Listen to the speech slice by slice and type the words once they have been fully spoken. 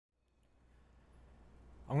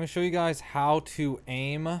I'm going to show you guys how to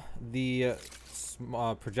aim the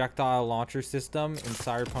projectile launcher system in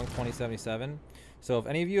Cyberpunk 2077. So if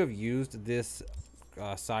any of you have used this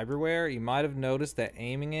cyberware, you might have noticed that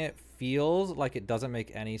aiming it feels like it doesn't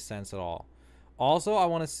make any sense at all. Also, I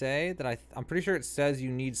want to say that I'm pretty sure it says you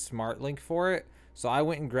need smart link for it. So I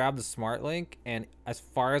went and grabbed the smart link, and as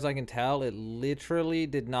far as I can tell, it literally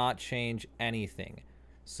did not change anything.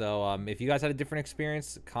 So if you guys had a different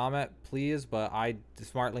experience, comment please, but the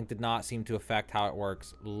smart link did not seem to affect how it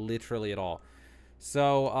works literally at all.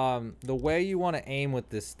 So the way you want to aim with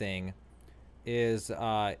this thing is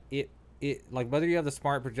like whether you have the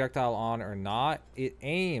smart projectile on or not, it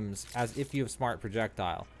aims as if you have smart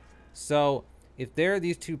projectile. So if there are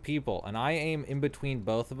these two people and I aim in between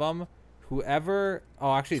both of them,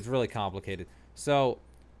 actually it's really complicated. So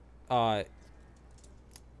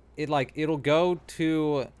it'll go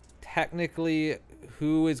to technically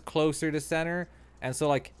who is closer to center, and so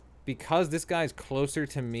like because this guy's closer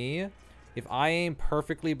to me, if I aim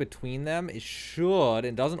perfectly between them, it should,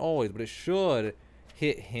 and doesn't always, but it should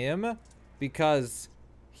hit him because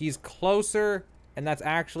he's closer, and that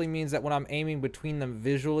actually means that when I'm aiming between them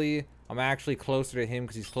visually, I'm actually closer to him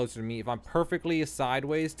because he's closer to me. If I'm perfectly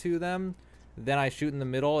sideways to them, then I shoot in the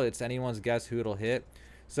middle. It's anyone's guess who it'll hit.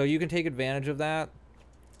 So you can take advantage of that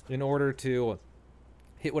in order to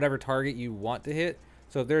hit whatever target you want to hit.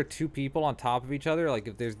 So if there are two people on top of each other, like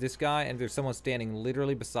if there's this guy and there's someone standing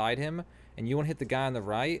literally beside him, and you want to hit the guy on the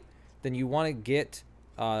right, then you want to get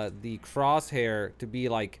the crosshair to be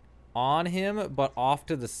like on him but off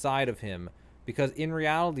to the side of him, because in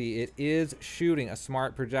reality it is shooting a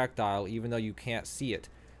smart projectile even though you can't see it.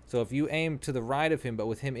 So if you aim to the right of him but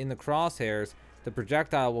with him in the crosshairs, the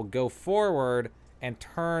projectile will go forward and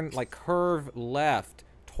turn, like curve left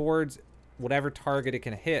towards whatever target it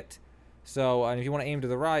can hit. So and if you want to aim to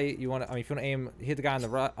the right, if you want to hit the guy on the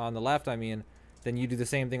right, on the left, then you do the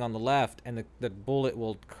same thing on the left, and the bullet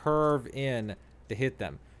will curve in to hit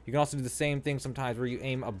them. You can also do the same thing sometimes where you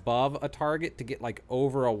aim above a target to get like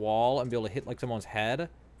over a wall and be able to hit like someone's head,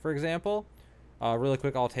 for example. Really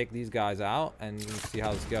quick, I'll take these guys out and you can see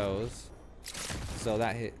how this goes. So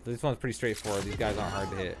this one's pretty straightforward. These guys aren't hard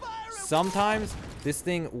to hit. Sometimes this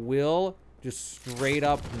thing will just straight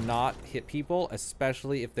up not hit people,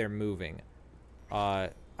 especially if they're moving. I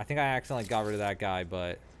think I accidentally got rid of that guy,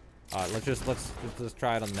 but let's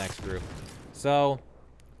try it on the next group. So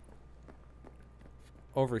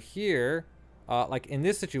over here, like in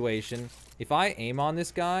this situation, if I aim on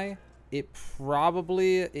this guy, it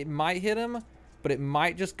might hit him, but it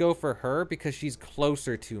might just go for her because she's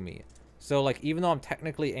closer to me. So like even though I'm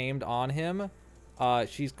technically aimed on him,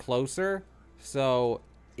 she's closer. So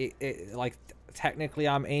like technically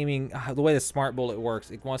I'm aiming, the way the smart bullet works,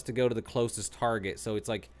 it wants to go to the closest target. So it's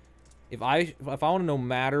like if I want to no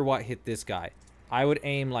matter what hit this guy, I would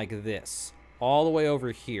aim like this all the way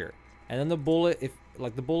over here, and then the bullet,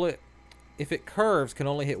 if it curves, can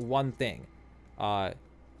only hit one thing. And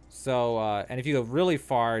if you go really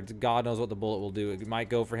far, God knows what the bullet will do. It might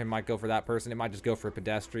go for him, might go for that person, it might just go for a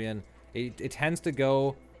pedestrian. It tends to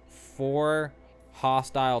go for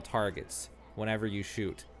hostile targets whenever you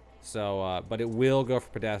shoot. So but it will go for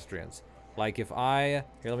pedestrians. Like if here,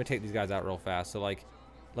 let me take these guys out real fast. So like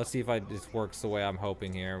let's see if this works the way I'm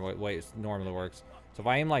hoping here, way it normally works. So if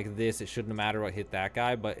I aim like this, it shouldn't matter what hit that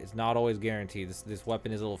guy, but it's not always guaranteed. This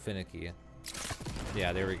weapon is a little finicky.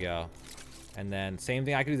 Yeah, there we go. And then same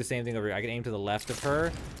thing, I can do the same thing over here. I can aim to the left of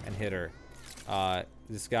her and hit her.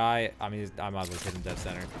 This guy, I might as well hit him dead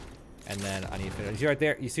center. And then I need to finish. You see right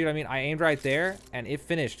there? You see what I mean? I aimed right there, and it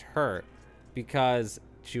finished her because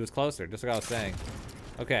she was closer, just like I was saying.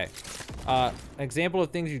 Okay. An example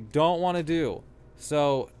of things you don't want to do.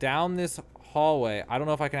 So down this hallway, I don't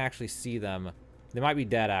know if I can actually see them. They might be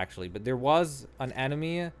dead actually, but there was an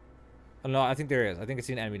enemy. Oh, no, I think there is. I think I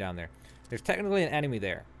see an enemy down there. There's technically an enemy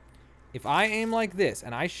there. If I aim like this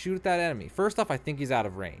and I shoot at that enemy, first off, I think he's out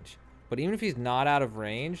of range. But even if he's not out of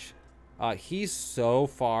range, he's so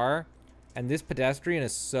far, and this pedestrian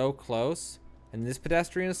is so close, and this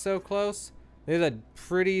pedestrian is so close, there's a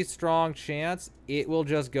pretty strong chance it will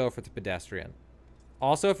just go for the pedestrian.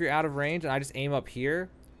 Also, if you're out of range and I just aim up here,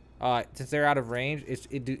 since they're out of range,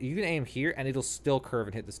 you can aim here and it'll still curve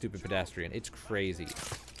and hit the stupid pedestrian. It's crazy.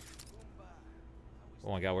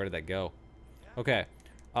 Oh my god, where did that go? Okay.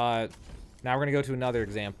 Now we're gonna go to another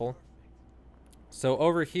example. So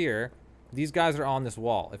over here, these guys are on this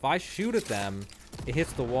wall. If I shoot at them, it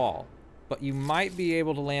hits the wall. But you might be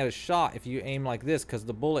able to land a shot if you aim like this because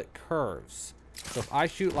the bullet curves. So if I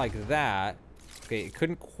shoot like that, okay, it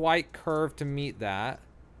couldn't quite curve to meet that.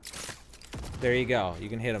 There you go. You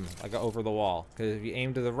can hit him like over the wall. Because if you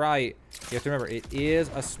aim to the right, you have to remember, it is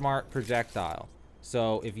a smart projectile.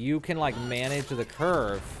 So if you can like manage the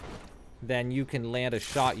curve, then you can land a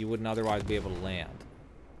shot you wouldn't otherwise be able to land.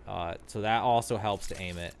 So that also helps to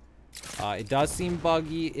aim it. It does seem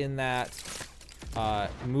buggy in that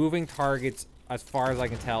moving targets, as far as I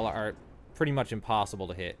can tell, are pretty much impossible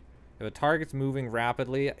to hit. If a target's moving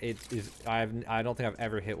rapidly, I don't think I've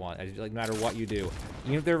ever hit one. Like, no matter what you do,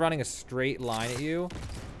 even if they're running a straight line at you,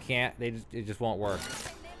 it just won't work.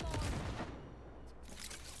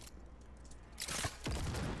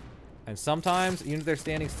 And sometimes, even if they're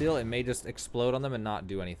standing still, it may just explode on them and not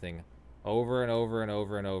do anything, over and over and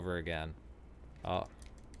over and over again.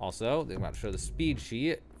 Also, they're about to show the speed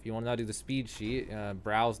sheet. If you want to now do the speed sheet,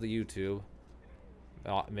 browse the YouTube.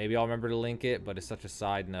 Maybe I'll remember to link it, but it's such a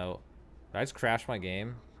side note. Did I just crash my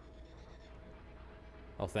game?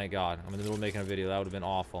 Oh, thank God. I'm in the middle of making a video. That would have been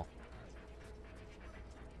awful.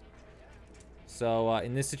 So,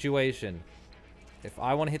 in this situation, if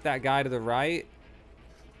I want to hit that guy to the right,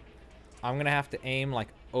 I'm going to have to aim, like,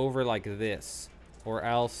 over like this. Or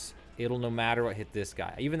else, it'll no matter what hit this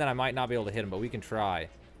guy. Even then, I might not be able to hit him, but we can try.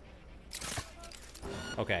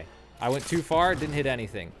 Okay. I went too far. Didn't hit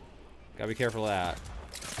anything. Gotta be careful of that.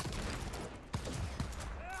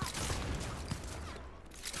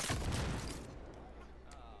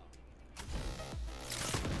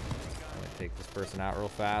 Take this person out real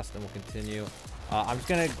fast and we'll continue. I'm just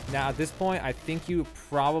gonna, now at this point, I think you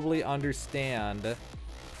probably understand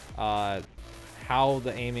how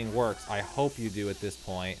the aiming works. I hope you do at this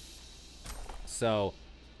point. So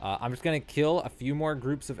I'm just gonna kill a few more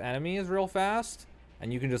groups of enemies real fast,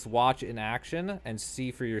 and you can just watch it in action and see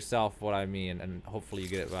for yourself what I mean, and hopefully you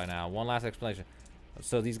get it by now. One last explanation.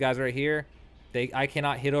 So these guys right here, I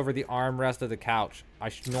cannot hit over the armrest of the couch.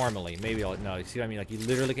 Normally, maybe I'll, no, you see what I mean? Like, you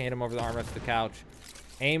literally can hit them over the armrest of the couch.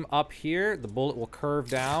 Aim up here, the bullet will curve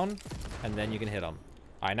down, and then you can hit them.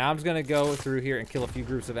 All right, now I'm just gonna go through here and kill a few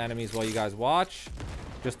groups of enemies while you guys watch,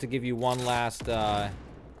 just to give you one last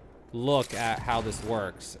look at how this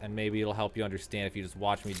works, and maybe it'll help you understand if you just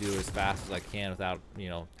watch me do it as fast as I can without, you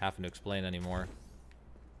know, having to explain anymore.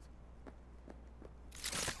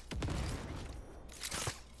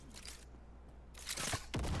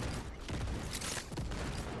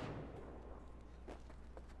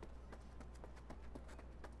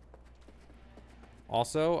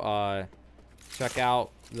 Also, check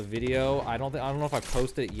out the video. I don't know if I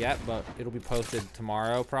posted it yet, but it'll be posted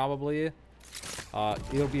tomorrow probably.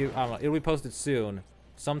 It'll be, I don't know, it'll be posted soon,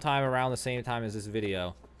 sometime around the same time as this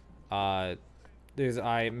video. I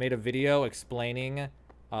made a video explaining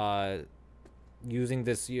using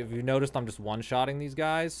this. If you noticed, I'm just one-shotting these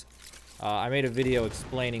guys. I made a video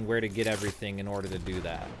explaining where to get everything in order to do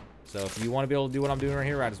that. So if you want to be able to do what I'm doing right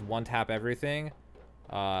here, I just one-tap everything.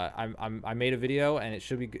 I made a video, and it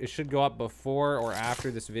should go up before or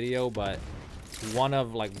after this video, but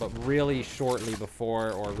really shortly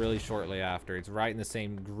before or really shortly after. It's right in the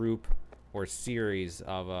same group or series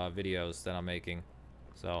of videos that I'm making.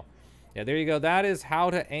 So yeah, there you go. That is how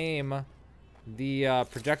to aim the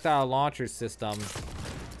projectile launcher system.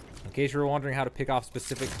 In case you were wondering how to pick off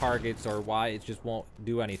specific targets or why it just won't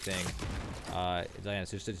do anything,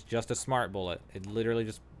 it's just a smart bullet. It literally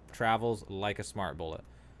just travels like a smart bullet.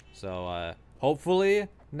 So hopefully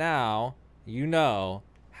now you know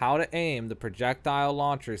how to aim the projectile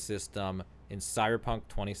launcher system in Cyberpunk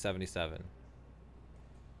 2077.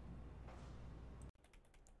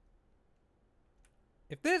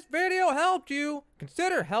 If this video helped you,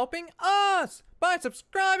 consider helping us by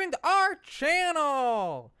subscribing to our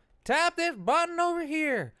channel. Tap this button over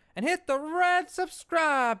here and hit the red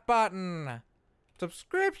subscribe button.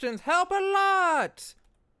 Subscriptions help a lot,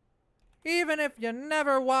 even if you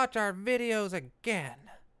never watch our videos again.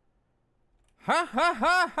 Ha ha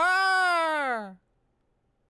ha ha!